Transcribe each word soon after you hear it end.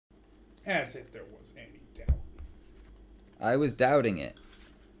As if there was any doubt. I was doubting it.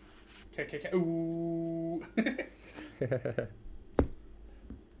 KKK. Ooh.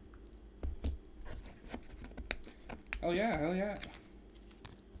 Hell yeah, hell yeah.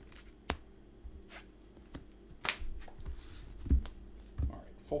 Alright,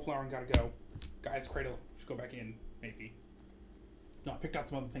 full flowering gotta go. Guy's Cradle should go back in, maybe. No, I picked out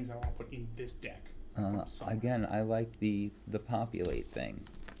some other things I want to put in this deck. Again, I like the populate thing.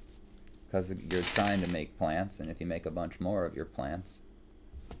 Because you're trying to make plants, and if you make a bunch more of your plants,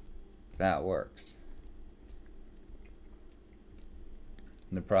 that works.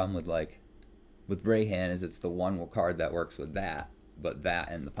 And the problem with Brayhan is it's the one card that works with that, but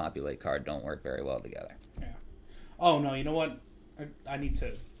that and the populate card don't work very well together. Yeah. Oh, no, you know what? I need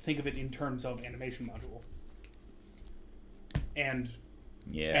to think of it in terms of animation module. And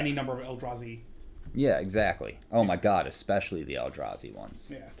any number of Eldrazi. Yeah, exactly. Oh my god, especially the Eldrazi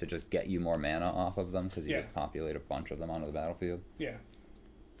ones. Yeah. To just get you more mana off of them, because you just populate a bunch of them onto the battlefield. Yeah.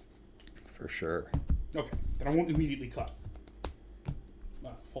 For sure. Okay, then I won't immediately cut.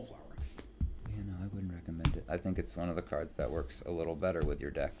 Full flowering. Yeah, no, I wouldn't recommend it. I think it's one of the cards that works a little better with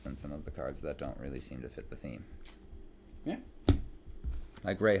your deck than some of the cards that don't really seem to fit the theme. Yeah.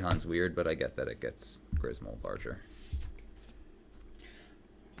 Like Rayhan's weird, but I get that it gets Griswold larger.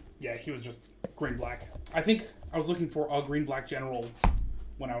 Yeah, he was just green-black. I think I was looking for a green-black general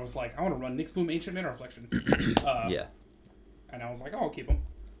when I was like, I want to run Nyxbloom Ancient Mana Reflection. Yeah. And I was like, oh, I'll keep him.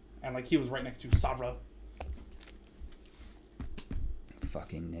 And like he was right next to Savra.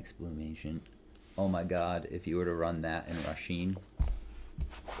 Fucking Nyxbloom Ancient. Oh my god, if you were to run that in Rasheen,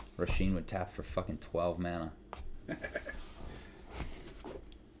 Rasheen would tap for fucking 12 mana.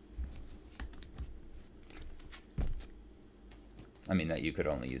 I mean, that you could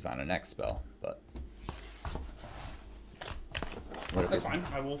only use on an X spell, but... That's fine.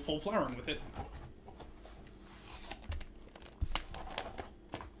 I will full flowering with it.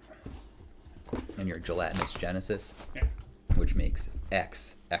 And your Gelatinous Genesis, Yeah. which makes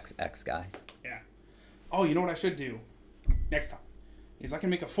XXX, guys. Yeah. Oh, you know what I should do next time? Is I can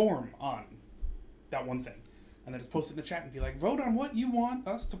make a form on that one thing. And then just post it in the chat and be like, vote on what you want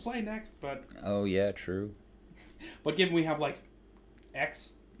us to play next. But Oh, yeah, true. But given we have, like,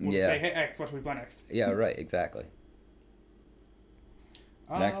 X, we'll just say, hey, X, what should we play next? Yeah, right, exactly.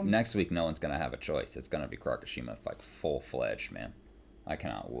 Next week, no one's going to have a choice. It's going to be Krakashima, like, full-fledged, man. I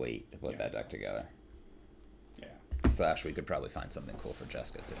cannot wait to put that deck together. Yeah. Slash, we could probably find something cool for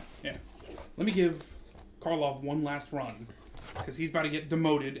Jessica, too. Yeah. Let me give Karlov one last run, because he's about to get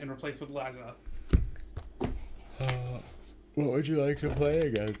demoted and replaced with Liza. What would you like to play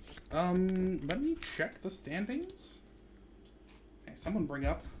against? Let me check the standings. Hey, someone bring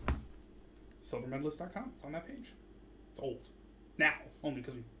up silvermedalist.com. It's on that page. It's old. Now, only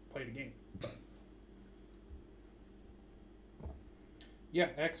because we played a game. But yeah,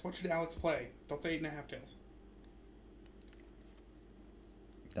 X, what should Alex play? Don't say 8.5 tails.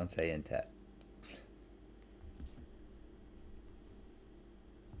 Don't say Intet.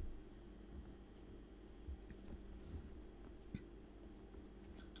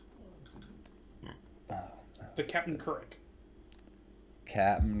 The Captain Couric.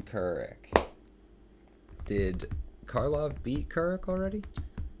 Captain Couric. Did Karlov beat Couric already?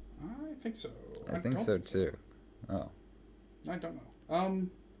 I think so. I think so too. Oh. I don't know.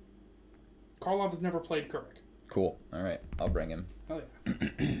 Karlov has never played Couric. Cool. All right. I'll bring him. Hell yeah.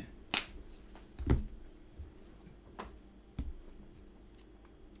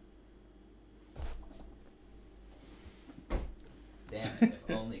 Damn it,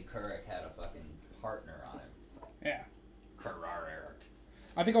 if only Couric had a fucking partner on him. Yeah. Eric.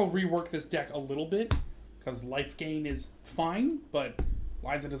 I think I'll rework this deck a little bit, because life gain is fine, but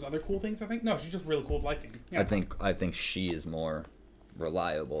Liza does other cool things, I think. No, she's just really cool with life gain. Yeah, I think she is more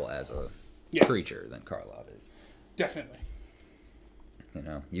reliable as a creature than Karlov is. Definitely. You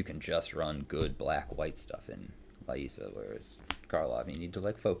know, you can just run good black-white stuff in Liza, whereas Karlov, you need to,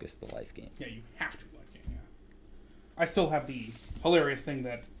 like, focus the life gain. Yeah, you have to life gain, yeah. I still have the hilarious thing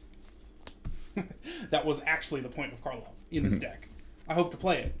that that was actually the point of Karlov in this deck. I hope to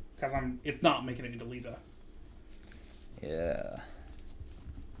play it, because it's not making it into Liza. Yeah.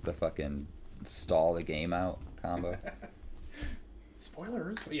 The fucking stall the game out combo.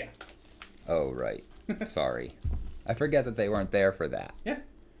 Spoilers, but yeah. Oh, right. Sorry. I forget that they weren't there for that. Yeah.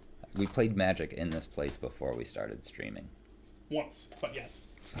 We played Magic in this place before we started streaming. Once, but yes.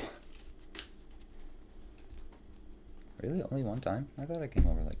 Really? Only one time? I thought I came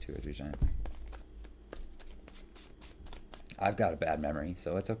over like 2 or 3 times. I've got a bad memory,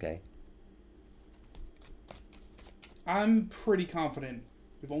 so it's okay. I'm pretty confident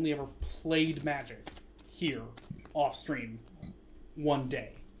we've only ever played Magic here, off stream, one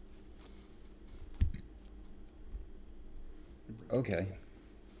day. Okay.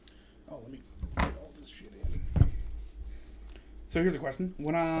 Oh, let me get all this shit in. So here's a question.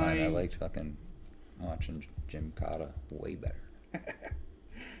 When It's fine. I liked fucking watching Jim Cotta way better.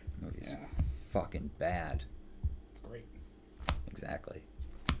 Movie's fucking bad. It's great. Exactly.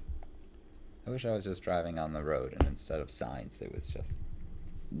 I wish I was just driving on the road and instead of signs there was just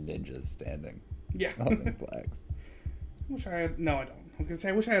ninjas standing Yeah. holding flags. Wish I had... No, I don't. I was going to say,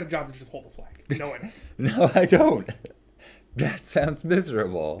 I wish I had a job to just hold a flag. No, I don't. No, I don't. That sounds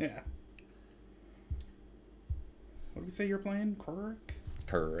miserable. Yeah. What did we say you're playing? Correct?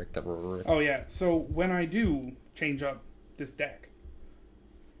 Correct. Oh, yeah. So when I do change up this deck,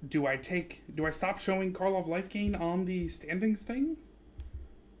 do I stop showing Karlov life gain on the standings thing?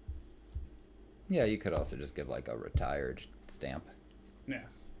 Yeah, you could also just give like a retired stamp. Yeah.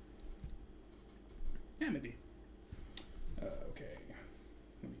 Yeah, maybe. Okay.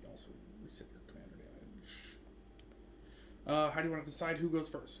 Let me also reset your commander damage. How do you want to decide who goes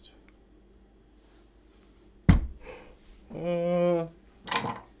first? What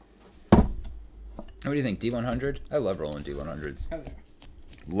do you think? D100? I love rolling D100s. Hell yeah.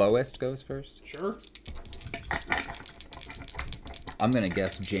 Lowest goes first? Sure. I'm going to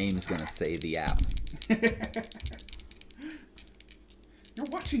guess James going to say the app. You're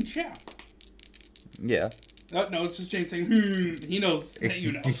watching chat. Yeah. Oh, no, it's just James saying, he knows that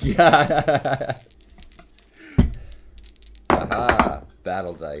you know. Yeah. Aha.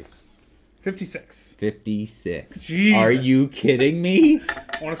 Battle dice. 56. 56. Jesus. Are you kidding me?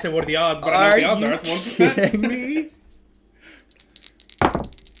 I want to say what are the odds, but I know what the odds are. It's 1%. Kidding me?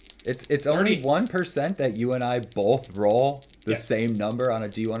 It's only 1% that you and I both roll the same number on a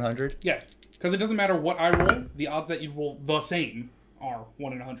D100? Yes, because it doesn't matter what I roll. The odds that you roll the same are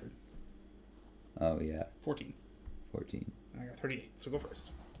 1 in 100. Oh, yeah. 14. 14. I got 38, so go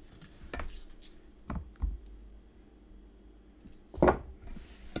first.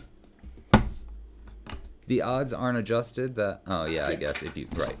 The odds aren't adjusted. That I guess if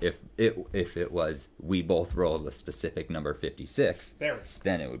it was we both roll a specific number 56,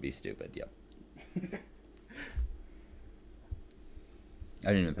 then it would be stupid. Yep. I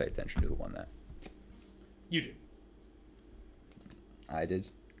didn't even pay attention to who won that. You did. I did.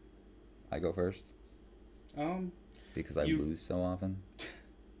 I go first. Because I lose so often.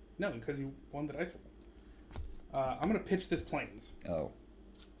 No, because you won the dice roll. I'm gonna pitch this Plains. Oh.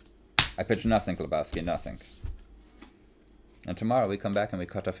 I pitch nothing, Lebowski, nothing. And tomorrow we come back and we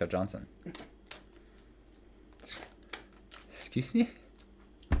cut off your Johnson. Excuse me?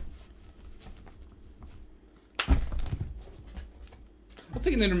 Let's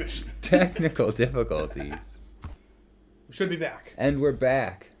take an intermission. Technical difficulties. We should be back. And we're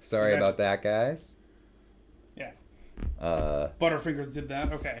back. Sorry about that, guys. Yeah. Butterfingers did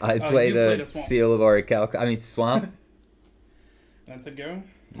that. Okay. I played a Seal of Orichalcum. I mean, Swamp. That's a go.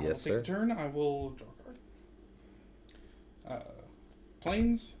 Yes, I'll take the turn. I will draw a card.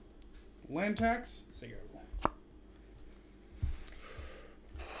 Plains. Land tax. Say go.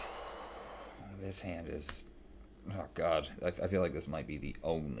 This hand is... Oh, God. I feel like this might be the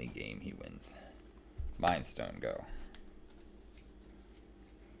only game he wins. Mind Stone, go.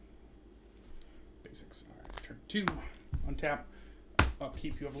 Basics. Alright, turn 2. Untap.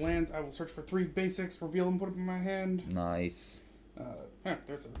 Upkeep. You have lands. I will search for 3 basics. Reveal them. Put them in my hand. Nice.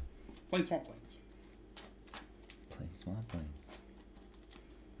 There's a Plain Swamp Plains. Plain Swamp Plains.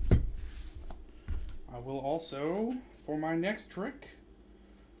 I will also, for my next trick,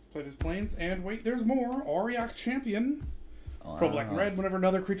 play this Plains, and wait, there's more. Auriok Champion. Pro black and red. Whenever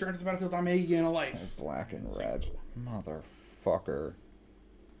another creature enters the battlefield, I may gain a life. Black and red. Motherfucker.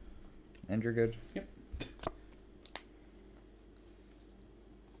 And you're good? Yep.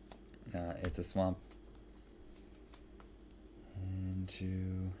 It's a swamp.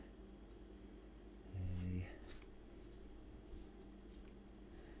 Into a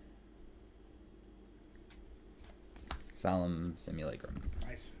Solemn Simulacrum.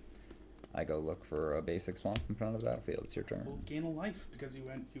 Nice. I go look for a basic swamp in front of the battlefield. It's your turn. We'll gain a life because you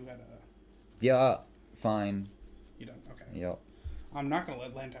had a... Yeah, fine. You done? Okay. Yep. I'm not going to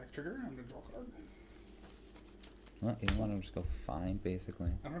let land tax trigger. I'm going to draw a card. Well, you want to just go fine,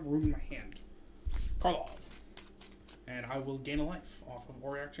 basically. I don't have room in my hand. Karlov. And I will gain a life off of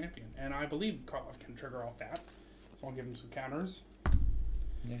Auriok Champion. And I believe Karlov can trigger off that. So I'll give him some counters.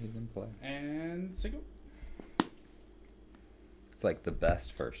 Yeah, he's in play. And Sigo. It's like the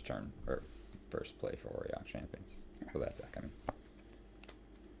best first turn, or first play for Auriok Champions. For that deck, I mean.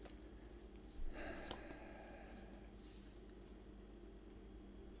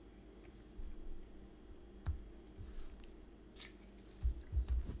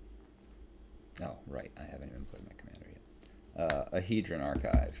 right. I haven't even played my commander yet. A Hedron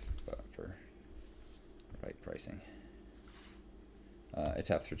Archive, but for right pricing. It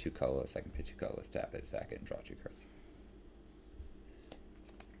taps for 2 colorless. I can pay 2 colorless, tap it, sack it, and draw 2 cards.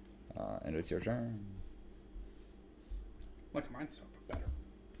 And it's your turn. Look, mine's so better.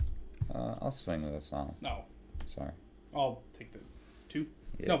 I'll swing with a song. No. Sorry. I'll take the 2.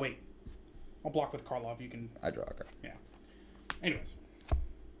 Yeah. No, wait. I'll block with Karlov. You can... I draw a card. Yeah. Anyways.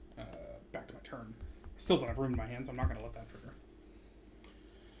 Back to my turn. Still don't have room in my hands. I'm not going to let that trigger.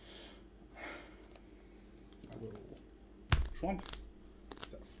 I will... Swamp.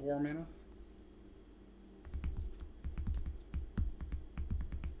 Is that 4 mana?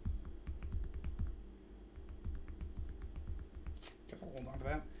 Guess I'll hold on to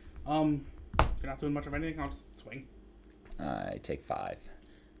that. If you're not doing much of anything, I'll just swing. I take 5.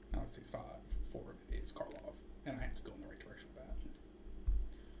 Now it's 6/5. 4 of it is Karlov. And I have to go in the right direction with that.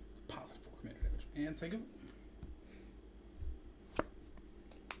 It's positive 4 commander damage. And say go.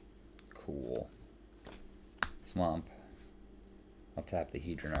 Cool. Swamp. I'll tap the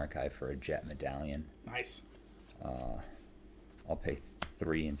Hedron Archive for a Jet Medallion. Nice. I'll pay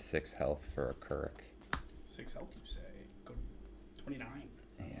 3 and 6 health for a Kuruk. 6 health, you say. Go to 29.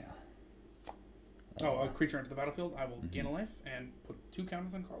 Yeah. A creature into the battlefield. I will gain a life and put 2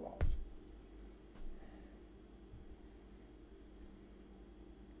 counters on Karlov.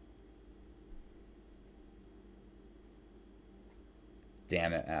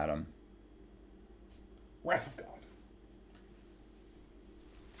 Damn it, Adam. Wrath of God.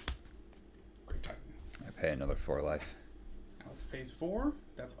 Great Titan. I pay another 4 life. Alex pays 4.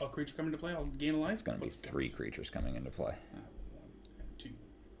 That's a creature coming to play. I'll gain a life. It's going to be 3 creatures coming into play. 1 and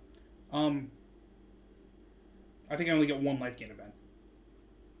 2. I think I only get 1 life gain event.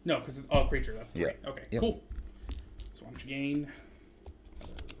 No, because it's a creature. That's 3. Yeah. Okay, Yep. cool. So why don't you gain...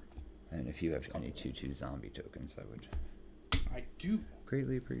 And if you have any 2/2 zombie tokens, I would I do.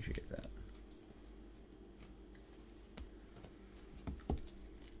 greatly appreciate that.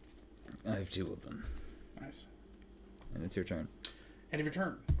 I have 2 of them. Nice. And it's your turn. End of your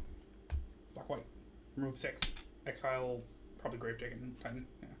turn. Black, white. Remove 6. Exile, probably Grave-Digging Titan.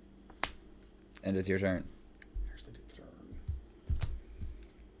 Yeah. And it's your turn. Actually did the turn.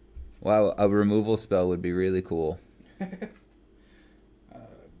 Wow, a removal spell would be really cool.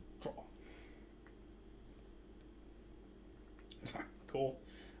 Draw. Cool.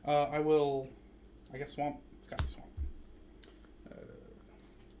 I will... I guess Swamp. It's got to be Swamp.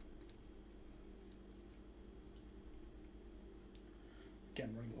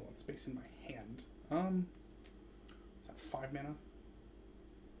 Again, running low on space in my hand. Is that 5 mana?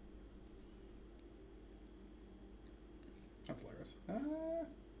 That's hilarious.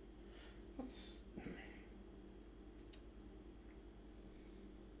 Let's...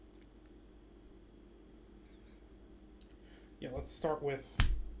 Yeah, let's start with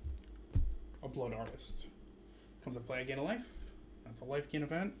a Blood Artist. Comes to play, I gain a life. That's a life gain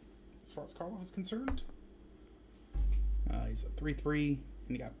event, as far as Karlov is concerned. He's a 3/3,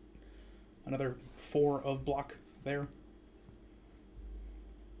 and you got another 4 of block there.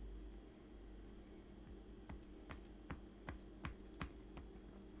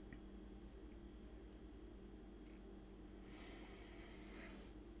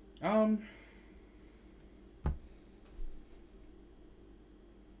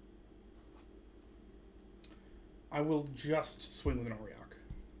 I will just swing with an Auriok.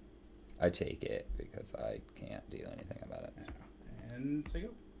 I take it because I can't do anything about it. Yeah. And say go.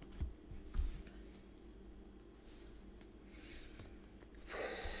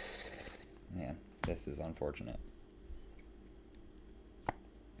 Man, this is unfortunate.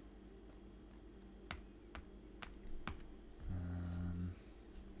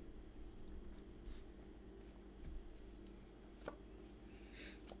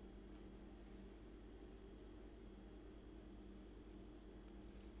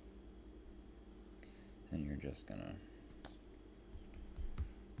 And you're just gonna...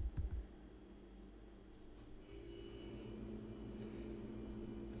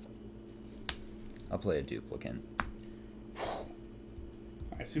 I'll play a duplicate.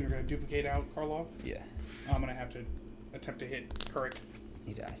 I assume you're going to duplicate out Karlov? Yeah. I'm going to have to attempt to hit Kuruk.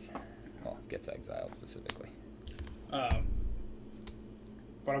 He dies. Well, gets exiled specifically. But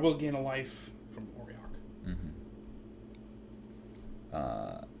I will gain a life from Auriok. Mm-hmm.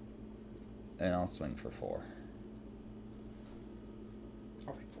 And I'll swing for 4.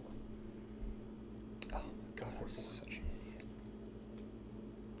 I'll take 4. Oh my god, I'm such an idiot.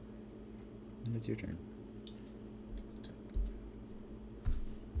 And it's your turn.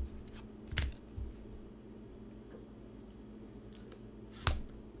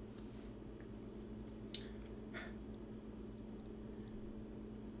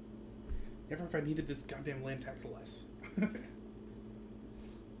 Never if I needed this goddamn land tax less.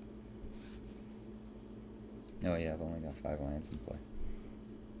 Oh yeah, I've only got 5 lands in play.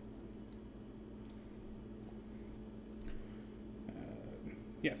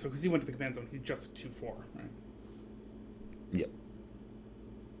 Yeah, so because he went to the command zone, he just took 2/4, right? Yep.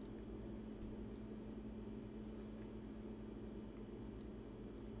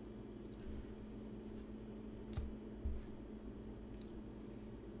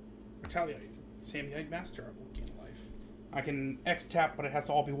 Retaliate. Samite Master, I will gain life. I can X tap, but it has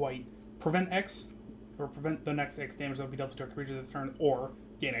to all be white. Prevent X, or prevent the next X damage that will be dealt to a creature this turn, or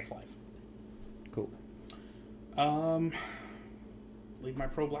gain X life. Cool. Leave my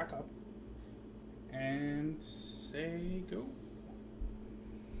pro black up. And say go.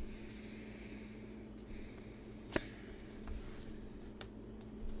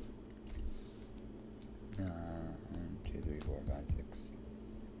 One, 2, 3, 4, 5, 6,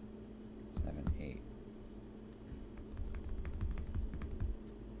 7, 8.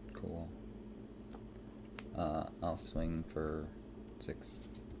 Cool. I'll swing for 6.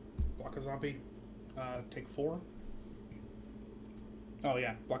 Block a zombie. Take 4. Oh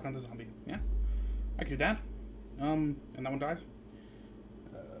yeah, block on the zombie. Yeah, I can do that. And that one dies.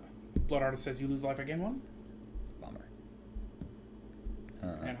 Blood Artist says you lose life, I gain 1. Bummer.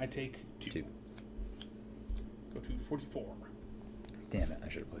 And I take 2. Go to 44. Damn it, I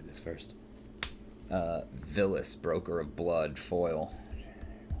should have played this first. Villas, Broker of Blood, foil.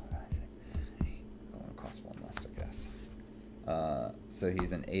 Going to cost 1 less to cast. So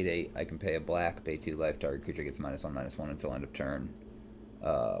he's an 8/8. I can pay a black, pay 2 life. Target creature gets -1/-1 until end of turn.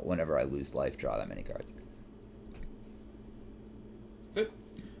 Whenever I lose life, draw that many cards. That's it.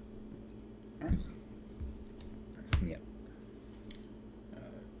 All right. Yep.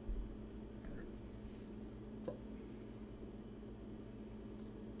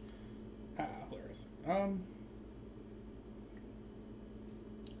 Hilarious.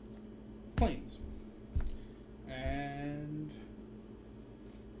 Planes. And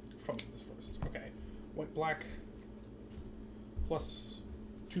probably this first. Okay. White, black. Plus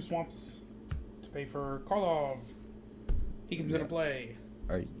 2 swamps to pay for Karlov. He comes into play.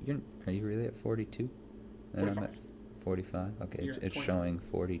 Are you really at 42? 45. I'm at 45? Okay, You're at it's 20. showing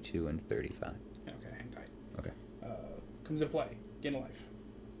 42 and 35. Okay, hang tight. Okay. Comes into play. Gain a life.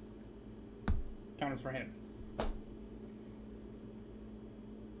 Counters for him.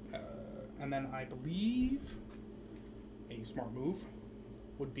 And then I believe a smart move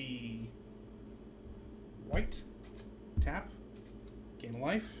would be white, tap, gain a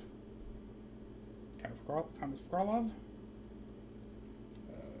life, counters for Karlov.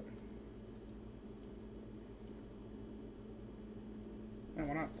 And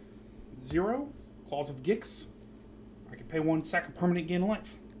why not? 0, Claws of Gix. I can pay 1, sack a permanent, gain a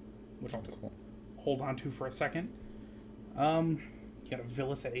life, which I'll just hold on to for a second. You got a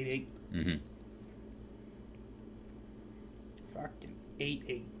Villas at 8/8. Mm-hmm. Fucking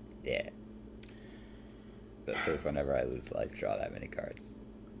 8/8. Yeah. That says whenever I lose life, draw that many cards.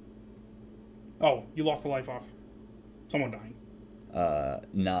 Oh, you lost a life off someone dying.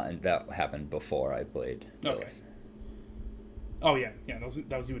 That happened before I played Villas. Okay. Oh yeah,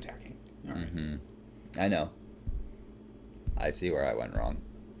 that was you attacking. All right. Mm-hmm. I know. I see where I went wrong.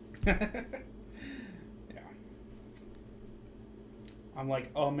 Yeah. I'm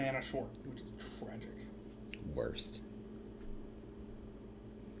like a mana short, which is tragic. Worst.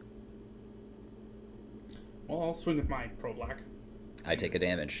 Well, I'll swing with my pro black. I take a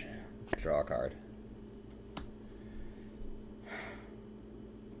damage. Draw a card.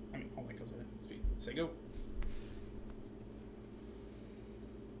 I mean, all that goes in instant speed. Say go.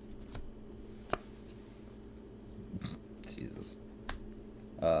 Jesus.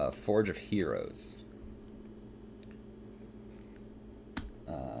 Forge of Heroes.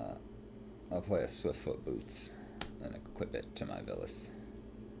 I'll play a Swiftfoot Boots and equip it to my Villas.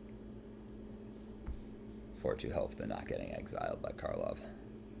 To help the not getting exiled by Karlov.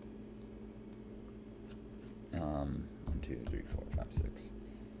 1, 2, 3, 4, 5, 6.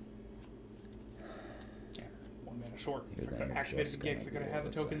 Yeah, 1 mana short. You're I could have activated the Gix, I could have had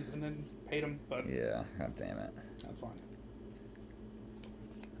the tokens and then paid them, but yeah, god damn it. That's fine.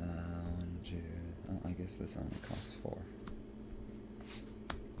 1, 2. Oh, I guess this only costs 4.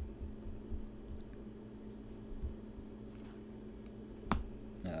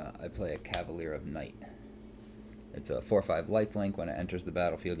 I play a Cavalier of Night. It's a 4/5 lifelink. When it enters the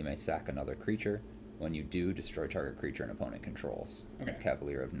battlefield, you may sack another creature. When you do, destroy target creature an opponent controls. Okay. When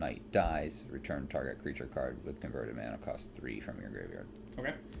Cavalier of Night dies, return target creature card with converted mana cost 3 from your graveyard.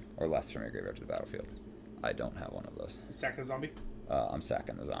 Okay. Or less from your graveyard to the battlefield. I don't have one of those. You sack a zombie? I'm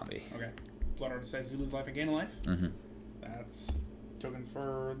sacking the zombie. Okay. Blood Artist says you lose life and gain a life. Mm-hmm. That's tokens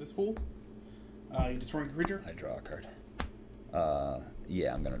for this fool. You destroy a creature. I draw a card.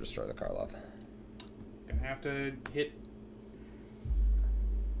 Yeah, I'm gonna destroy the Karlov. Gonna have to hit.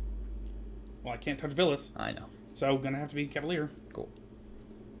 Well, I can't touch Villas. I know. So gonna have to be Cavalier. Cool.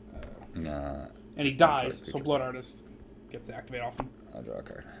 And he dies, so Blood Artist gets to activate off him. I'll draw a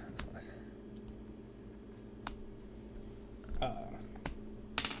card. That's life.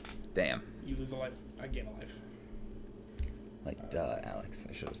 Damn. You lose a life. I gain a life. Like, duh, Alex.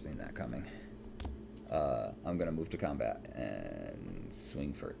 I should have seen that coming. I'm gonna move to combat and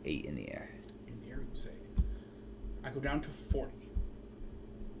swing for 8 in the air. In the air, you say. I go down to 40.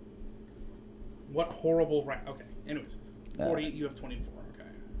 What horrible okay, anyways. 40, you have 24.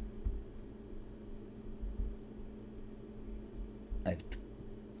 Okay.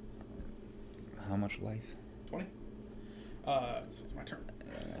 How much life? 20. So it's my turn.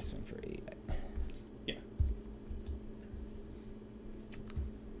 I swing for 8. Yeah.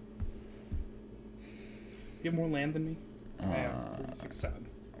 You have more land than me? I have 3, 6, 7.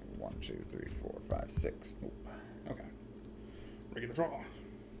 1, 2, 3, 4, 5, 6. Oop. Okay. Regular draw.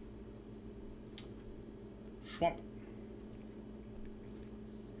 Schwamp.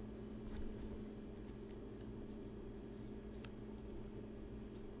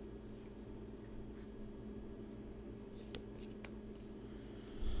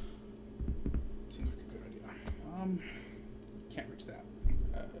 Seems like a good idea. Can't reach that.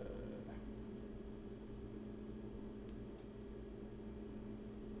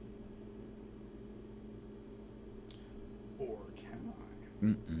 Or can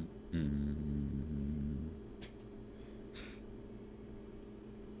I?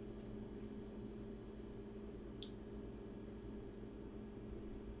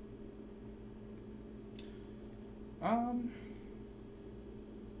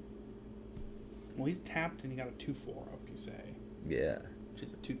 Well, he's tapped and he got a 2/4 up, you say. Yeah. Which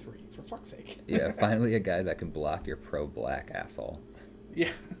is a 2/3, for fuck's sake. Yeah, finally a guy that can block your pro-black asshole.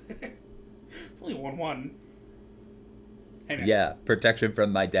 Yeah. It's only 1/1. Hey, man. Yeah, protection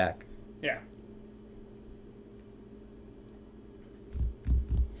from my deck. Yeah.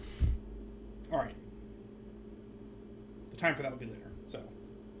 Alright. The time for that will be later. So,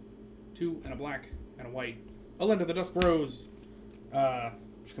 2 and a black and a white. Elenda the Dusk Rose.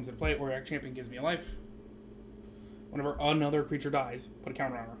 She comes into play. Auric Champion gives me a life. Whenever another creature dies, put a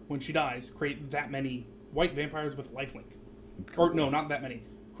counter on her. When she dies, create that many white vampires with lifelink. Cool. Or, no, not that many.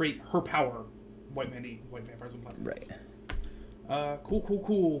 Create her power white vampires with lifelink. Right. Cool.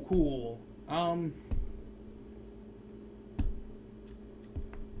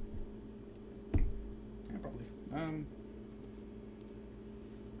 Yeah, probably. Want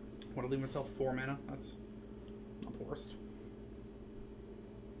to leave myself 4 mana? That's not the worst.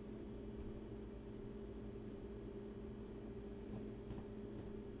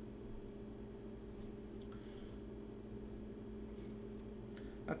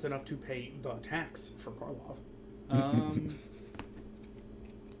 That's enough to pay the tax for Karlov.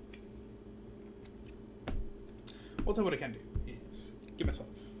 Well, tell you what I can do is give myself.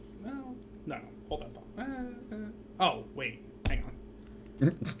 Well, no. Hold that thought. Oh, wait. Hang on.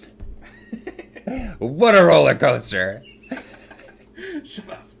 What a roller coaster! Shut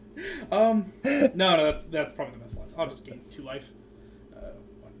up. No, that's probably the best life. I'll just gain 2 life.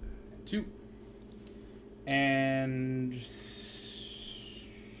 1 and 2. And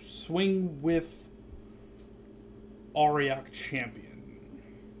swing with Auric Champion.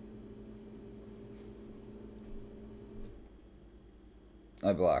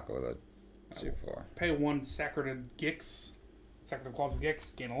 I block with a 2/4. Pay 1 Sacred Gix. Sacred Claws of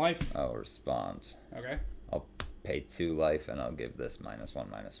Gix. Gain a life. I'll respond. Okay. I'll pay 2 life and I'll give this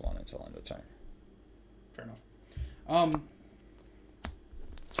 -1/-1 until end of turn. Fair enough. Alright,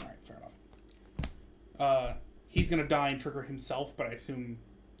 fair enough. He's gonna die and trigger himself, but I assume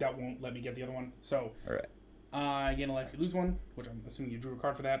that won't let me get the other one. So, Alright. I gain a life, you lose 1, which I'm assuming you drew a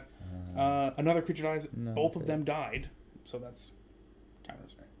card for that. Another creature dies. No, Both of them died, so that's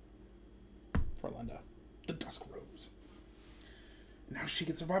counters for Elenda. The Dusk Rose. Now she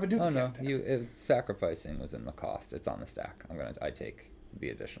can survive a duplicate. Oh no, sacrificing was in the cost. It's on the stack. I take the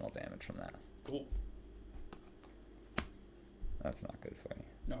additional damage from that. Cool. That's not good for you.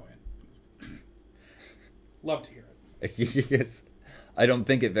 No, man. Love to hear it. I don't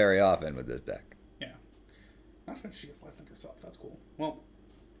think it very often with this deck. Yeah. Not sure she gets lifelink herself. That's cool. Well,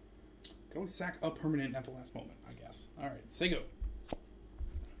 could always sack a permanent at the last moment, I guess. Alright, Sego.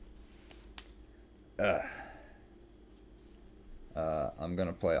 I'm going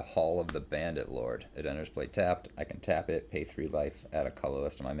to play a Hall of the Bandit Lord. It enters play tapped. I can tap it, pay 3 life, add a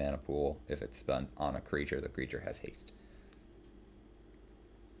colorless to my mana pool. If it's spent on a creature, the creature has haste.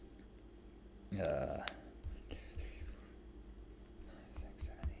 1, 2, 3, 4, 5, 6,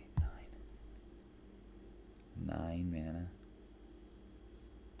 7, 8, 9. 9 mana.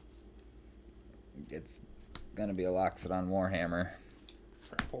 It's going to be a Loxodon Warhammer.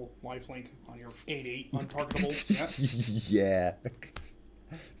 Trample, lifelink on your 8/8 untargetable. Yeah.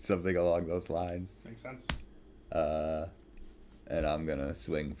 Something along those lines. Makes sense. And I'm gonna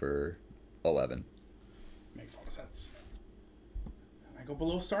swing for 11. Makes a lot of sense. And I go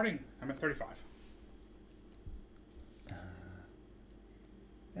below starting. I'm at 35.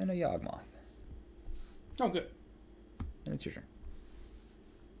 And a Yawgmoth. Oh, good. And it's your turn.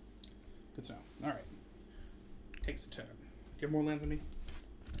 Good to know. All right. Takes a turn. Do you have more lands than me?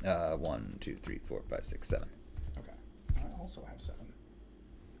 1, 2, 3, 4, 5, 6, 7. Okay. I also have 7.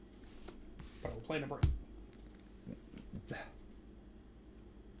 But I will play number 8.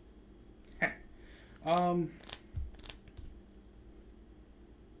 Don't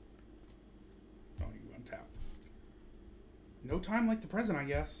even untap. No time like the present, I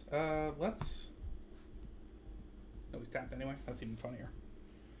guess. Let's. No, he's tapped anyway. That's even funnier.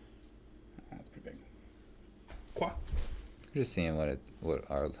 That's pretty big. Qua. Just seeing what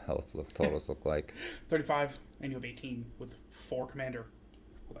our health totals look like 35, and you have 18 with 4 commander.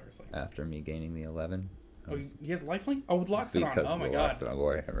 Hilariously. after me gaining the 11. Oh, he has lifelink? Oh, with Loxodon. Because Oh my of the god. Loxodon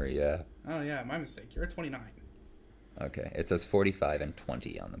Warhammer, yeah. Oh yeah, my mistake. You're at 29. Okay, it says 45 and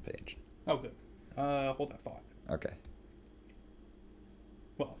 20 on the page. Oh, good. Hold that thought. Okay.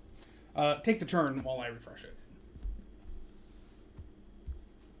 Well, take the turn while I refresh it.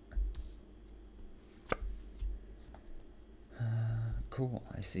 Cool,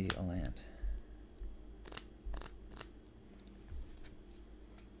 I see a land.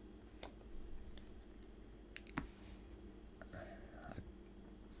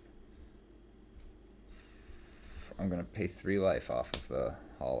 I'm gonna pay 3 life off of the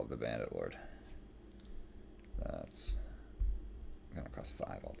Hall of the Bandit Lord. That's gonna cost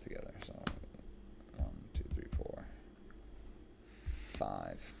 5 altogether, so 1, 2, 3, 4,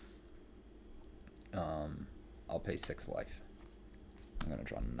 5. I'll pay 6 life. I'm gonna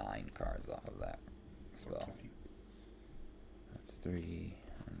draw 9 cards off of that spell. Okay. That's 3,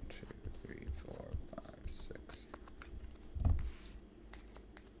 1, 2, 3, 4, 5, 6.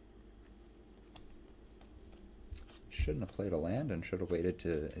 Shouldn't have played a land and should have waited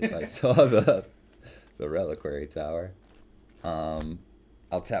to if I saw the Reliquary Tower.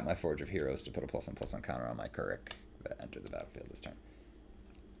 I'll tap my Forge of Heroes to put a +1/+1 counter on my Kuruk that entered the battlefield this turn.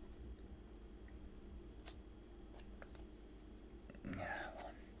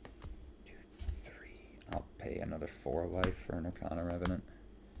 I'll pay another 4 life for an Arcana Revenant.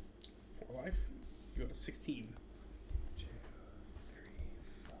 4 life. You go to 16. 2, 3,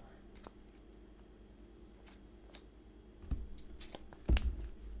 4.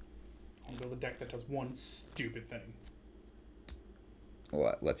 I'll build a deck that does one stupid thing.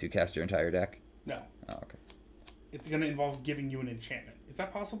 What? Lets you cast your entire deck? No. Oh, okay. It's going to involve giving you an enchantment. Is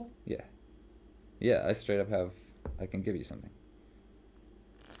that possible? Yeah. Yeah, I straight up have... I can give you something.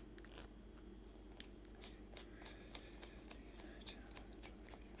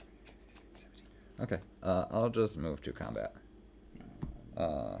 Okay, I'll just move to combat.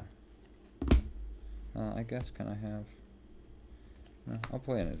 I guess, can I have... No, I'll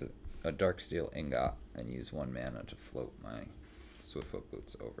play in as a Darksteel Ingot and use 1 mana to float my Swiftfoot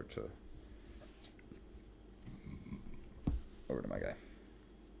Boots over to my guy.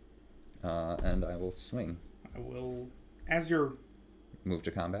 And I will swing. I will... As you're... Move to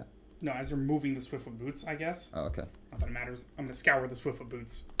combat? No, as you're moving the Swiftfoot Boots, I guess. Oh, okay. Not that it matters. I'm going to scour the Swiftfoot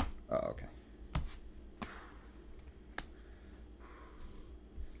Boots. Oh, okay.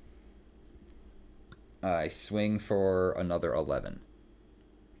 I swing for another 11.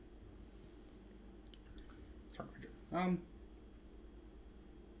 I'll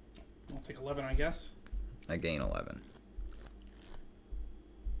take 11, I guess. I gain 11.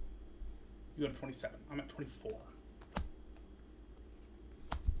 You go to 27. I'm at 24.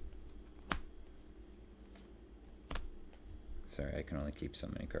 Sorry, I can only keep so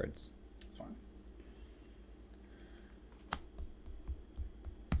many cards. That's fine.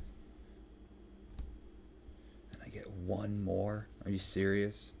 And I get 1 more? Are you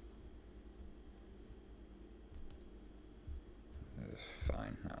serious?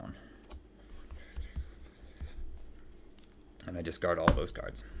 Fine, that one. And I discard all those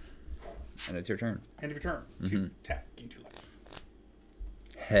cards. And it's your turn. End of your turn. Mm-hmm. 2 tap, gain 2 life.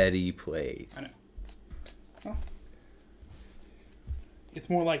 Heady plays. I know. Oh. It's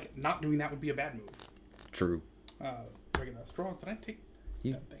more like not doing that would be a bad move. True. Regular straw. Did I take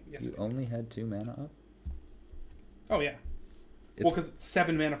that thing? Yes. You only had 2 mana up? Oh, yeah. Well, because it's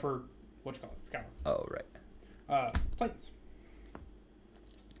 7 mana for, what you call it, Scour. Oh, right. Planes.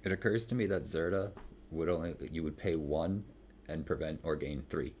 It occurs to me that Zerta you would pay 1 and prevent or gain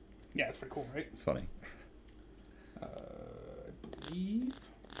 3. Yeah, it's pretty cool, right? It's funny. I believe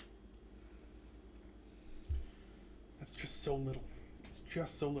that's just so little. It's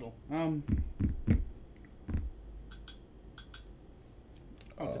just so little. Oh,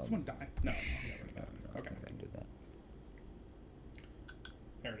 did someone die? No. Okay. I think I did that.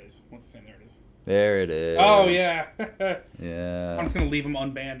 There it is. What's the same? There it is. There it is. Oh, yeah. Yeah. I'm just going to leave them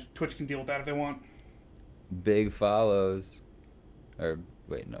unbanned. Twitch can deal with that if they want. Big follows. Or,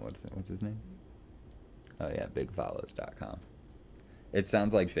 wait, no, what's his name? Oh, yeah, bigfollows.com. It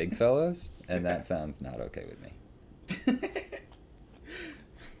sounds like Big Fellows, and that sounds not okay with me.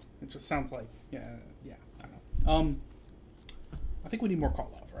 It just sounds like, yeah, I don't know. I think we need more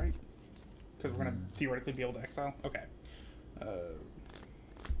call-off, right? Because we're going to theoretically be able to exile. Okay.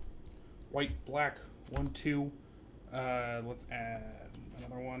 White, black, 1, 2. Let's add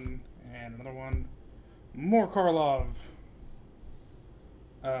another one and another one. More Karlov.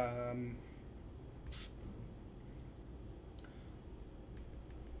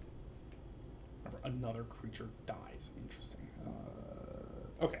 Another creature dies. Interesting.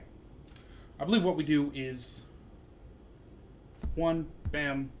 Okay. I believe what we do is 1,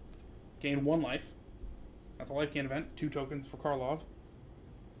 bam, gain 1 life. That's a life gain event. 2 tokens for Karlov.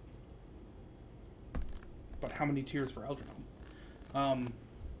 But how many tiers for Eldrinum?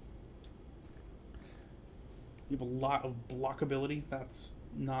 You have a lot of blockability. That's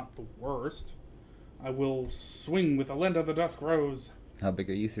not the worst. I will swing with Elenda the Dusk Rose. How big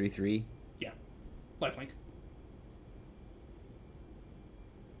are you? 3/3? Yeah. Lifelink.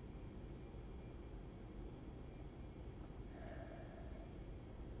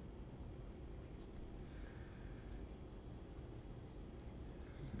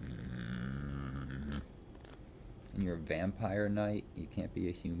 And you're a vampire knight. You can't be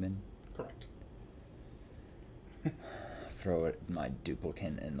a human. Correct. Throw my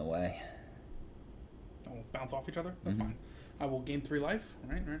duplicant in the way. We'll bounce off each other. That's fine. I will gain 3 life.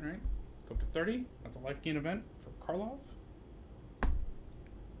 Right. Go up to 30. That's a life gain event for Karlov.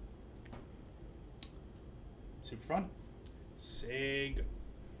 Super fun. Sig.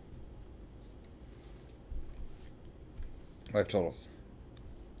 Life totals.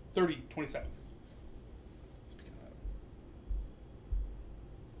 30, 27.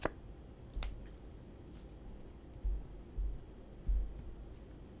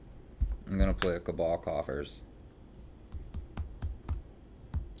 I'm gonna play a Cabal Coffers.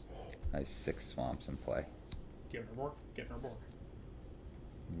 I have 6 swamps in play. Do you have an Urborg? Get an Urborg.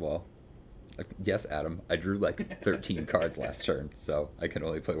 Well, yes, Adam. I drew like 13 cards last turn, so I can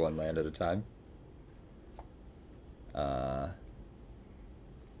only play 1 land at a time. I'm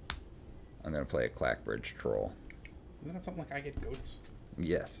gonna play a Clackbridge Troll. Isn't that something like I get goats?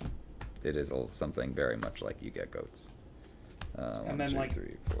 Yes, it is something very much like you get goats. And 1, then 2, like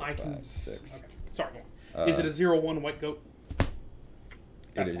 3, 4, I 5, can 6. Okay. Sorry, go on. Is it a 0/1 white goat?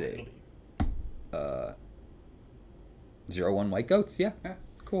 That's it is fine, a 0/1 white goats. Yeah.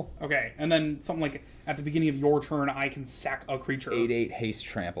 Cool. Okay, and then something like at the beginning of your turn, I can sack a creature. 8/8 haste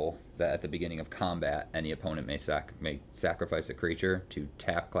trample that at the beginning of combat, any opponent may sacrifice a creature to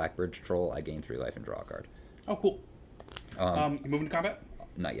tap Clackbridge Troll. I gain 3 life and draw a card. Oh, cool. You moving to combat?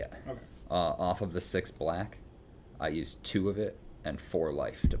 Not yet. Okay. Off of the 6 black, I use 2 of it and 4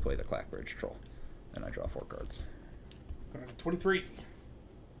 life to play the Clackbridge Troll, and I draw 4 cards. Going to 23.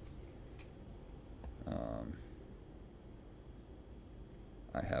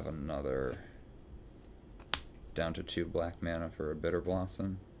 I have another down to 2 black mana for a Bitter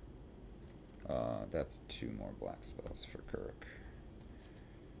Blossom. That's 2 more black spells for Kirk.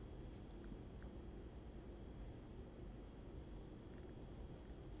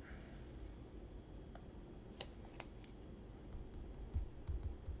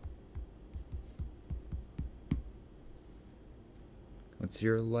 What's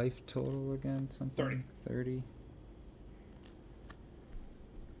your life total again? Something? 30.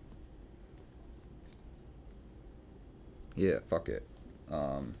 Yeah, fuck it.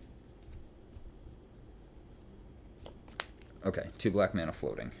 Okay, 2 black mana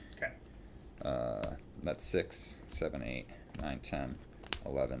floating. Okay. That's 6, 7, 8, 9, 10,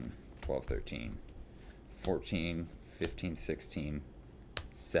 11, 12, 13, 14, 15, 16,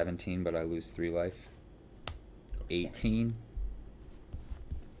 17, but I lose 3 life. 18.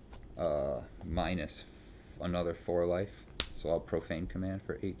 Minus another 4 life, So I'll Profane Command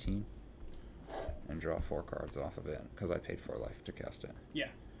for 18 and draw 4 cards off of it because I paid 4 life to cast it. Yeah.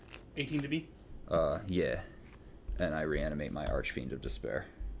 18 to be? Yeah. And I reanimate my Archfiend of Despair.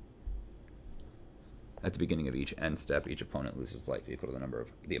 At the beginning of each end step, each opponent loses life equal to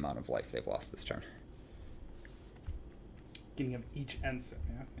the amount of life they've lost this turn. Beginning of each end step.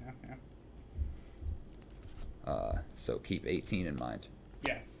 Yeah. So keep 18 in mind.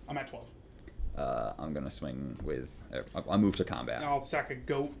 Yeah, I'm at 12. I'm going to swing with... I'll move to combat. I'll sack a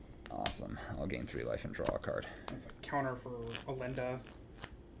goat. Awesome. I'll gain 3 life and draw a card. That's a counter for Alenda.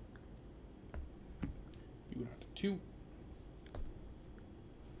 You would have to 2.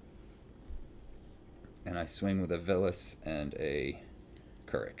 And I swing with a Villas and a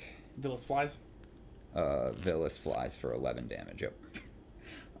Kurik. Villas flies. Villas flies for 11 damage, yep.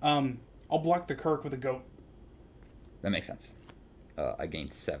 I'll block the Kirk with a goat. That makes sense. I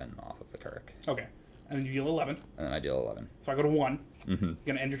gained 7 off of the Kurik. Okay. And then you deal 11. And then I deal 11. So I go to 1. Mm-hmm. You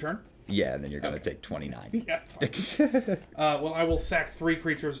gonna end your turn? Yeah, and then you're going to take 29. Yeah, that's fine. Well, I will sack 3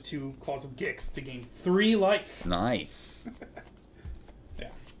 creatures to Claws of Gix to gain 3 life. Nice. Yeah.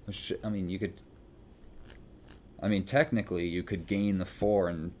 I mean, you could... I mean, technically, you could gain the 4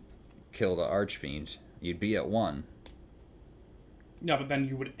 and kill the Archfiend. You'd be at 1. No, but then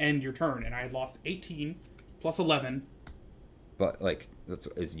you would end your turn, and I had lost 18 plus 11. But, like,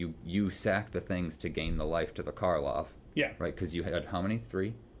 you sack the things to gain the life to the Karlov. Yeah. Right, because you had how many?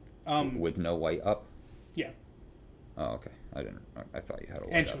 3? With no white up? Yeah. Oh, okay. I thought you had a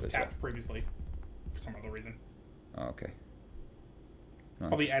white And she up was as tapped well. previously for some other reason. Oh, okay. Oh.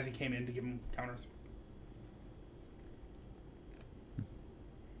 Probably as he came in to give him counters.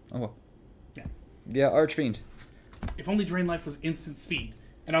 Oh, well. Yeah. Yeah, Archfiend. If only Drain Life was instant speed.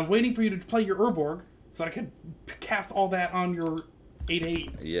 And I was waiting for you to play your Urborg so that I could cast all that on your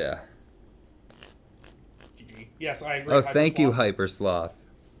 8/8. Yeah. GG. Yes, I agree. Oh, thank you, Hypersloth.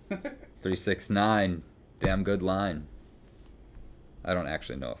 369. Damn good line. I don't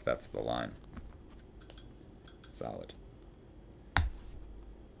actually know if that's the line. Solid.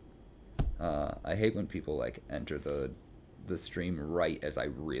 I hate when people, like, enter the stream right as I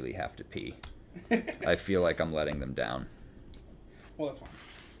really have to pee. I feel like I'm letting them down. Well, that's fine.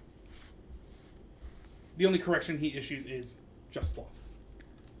 The only correction he issues is just sloth.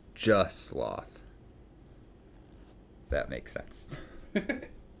 Just sloth. That makes sense.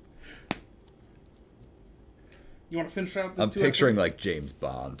 You want to finish out this? I'm picturing like James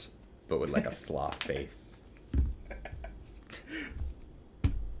Bond, but with like a sloth face.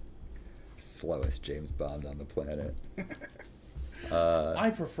 Slowest James Bond on the planet. I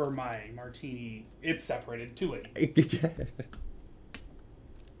prefer my martini. It's separated. Too late.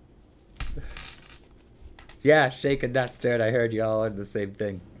 Yeah, shaking that stirred. I heard you all are the same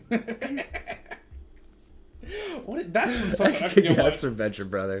thing. That's from something. I forget what. That's from Venture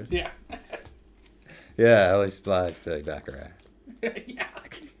Brothers. Yeah. Yeah, Ellie Spies, Billy Baccarat. Yeah.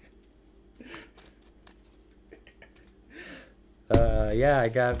 Yeah, I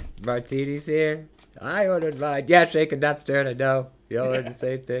got martinis here. I ordered mine. Yeah, shaking that stirred. I know. You all are the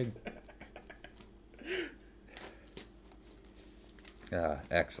same thing.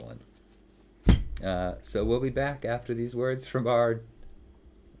 Excellent. So we'll be back after these words from our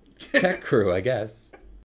tech crew, I guess.